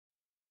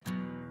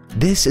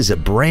This is a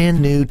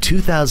brand new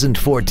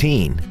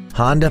 2014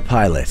 Honda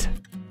Pilot.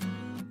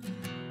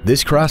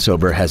 This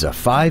crossover has a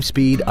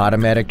 5-speed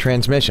automatic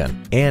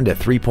transmission and a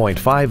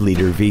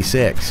 3.5-liter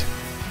V6.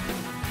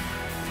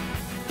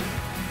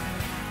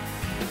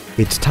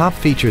 Its top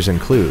features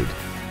include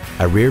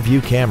a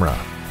rear-view camera,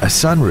 a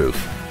sunroof,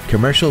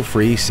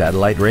 commercial-free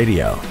satellite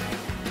radio,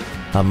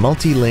 a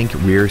multi-link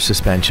rear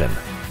suspension,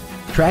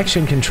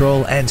 traction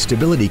control and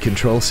stability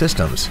control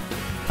systems,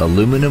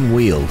 aluminum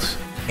wheels,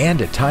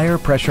 and a tire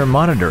pressure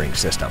monitoring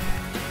system.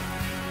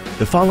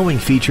 The following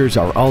features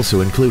are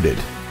also included: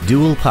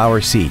 dual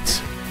power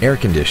seats, air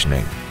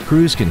conditioning,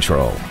 cruise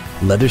control,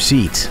 leather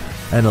seats,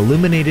 an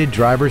illuminated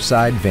driver's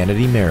side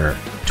vanity mirror,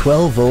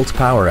 12-volt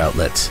power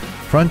outlets,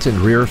 front and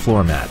rear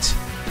floor mats,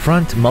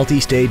 front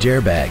multi-stage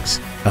airbags,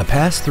 a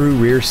pass-through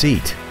rear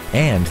seat,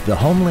 and the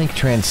HomeLink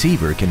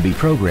transceiver can be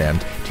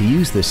programmed to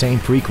use the same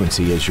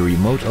frequency as your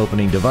remote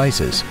opening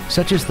devices,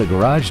 such as the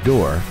garage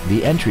door,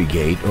 the entry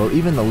gate, or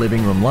even the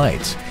living room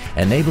lights,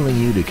 enabling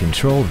you to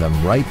control them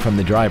right from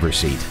the driver's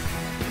seat.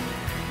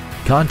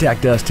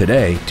 Contact us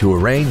today to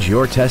arrange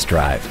your test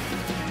drive.